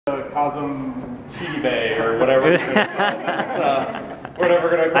Pachube or whatever. Whatever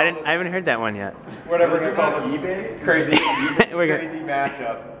we're gonna call this. I haven't heard that one yet. Whatever we're gonna call this crazy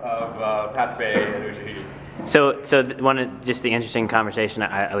mashup of Pachube and Ushahidi. So just the interesting conversation,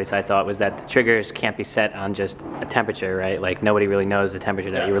 at least I thought, was that the triggers can't be set on just a temperature, right? Like nobody really knows the temperature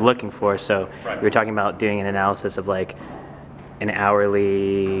that you were looking for. So we were talking about doing an analysis of like an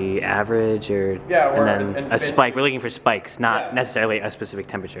hourly average, and then a spike. We're looking for spikes, not necessarily a specific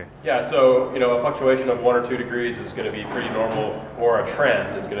temperature. Yeah, so a fluctuation of 1 or 2 degrees is going to be pretty normal, or a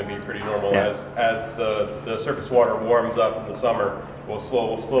trend is going to be pretty normal. As the surface water warms up in the summer, we'll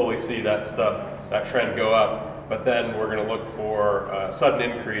slowly see that trend go up. But then we're going to look for a sudden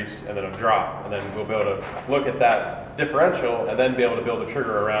increase and then a drop, and then we'll be able to look at that differential and then be able to build a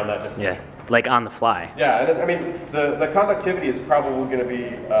trigger around that differential. Yeah. Like on the fly. Yeah, and I mean, the conductivity is probably going to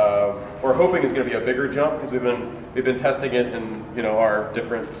be, we're hoping is going to be a bigger jump, because we've been testing it in our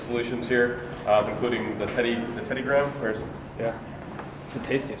different solutions here, including the Teddy Graham. Where's the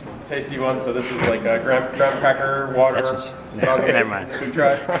tastiest one. Tasty one. So this is like a graham cracker water. Never mind. We've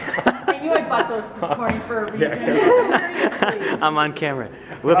tried. I knew I bought those this morning for a reason. I'm on camera.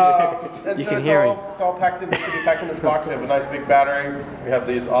 Whoops. You can hear me. It's all packed in. It's going to be packed in this box. We have a nice big battery. We have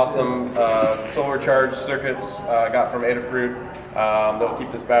these awesome solar charged circuits got from Adafruit that'll keep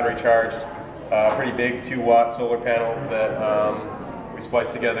this battery charged. Pretty big 2-watt solar panel that we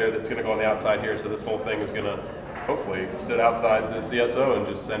spliced together. That's going to go on the outside here. So this whole thing is going to hopefully sit outside the CSO and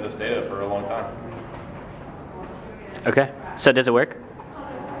just send us data for a long time. Okay. So does it work?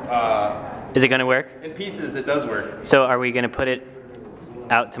 Is it going to work? In pieces, it does work. So are we going to put it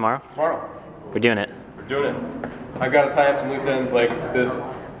out tomorrow? Tomorrow. We're doing it. We're doing it. I've got to tie up some loose ends, like this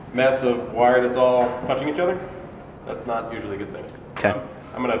mess of wire that's all touching each other. That's not usually a good thing. Okay.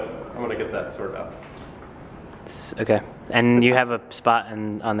 I'm gonna get that sorted out. Okay. And you have a spot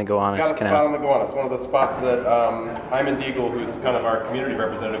on the Gowanus Got a Canal. spot on the Gowanus. One of the spots that Hyman Deagle, who's kind of our community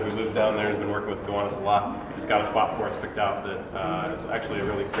representative who lives down there, has been working with Gowanus a lot. He's got a spot for us picked out that is actually a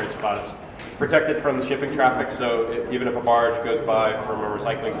really great spot. It's protected from the shipping traffic, so even if a barge goes by from a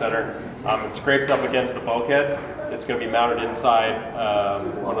recycling center and scrapes up against the bulkhead, it's going to be mounted inside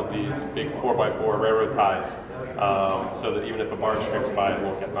one of these big 4x4 railroad ties, so that even if a barge scrapes by, it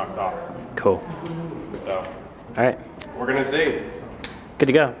won't get knocked off. Cool. So. All right. We're going to see. Good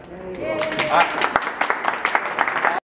to go.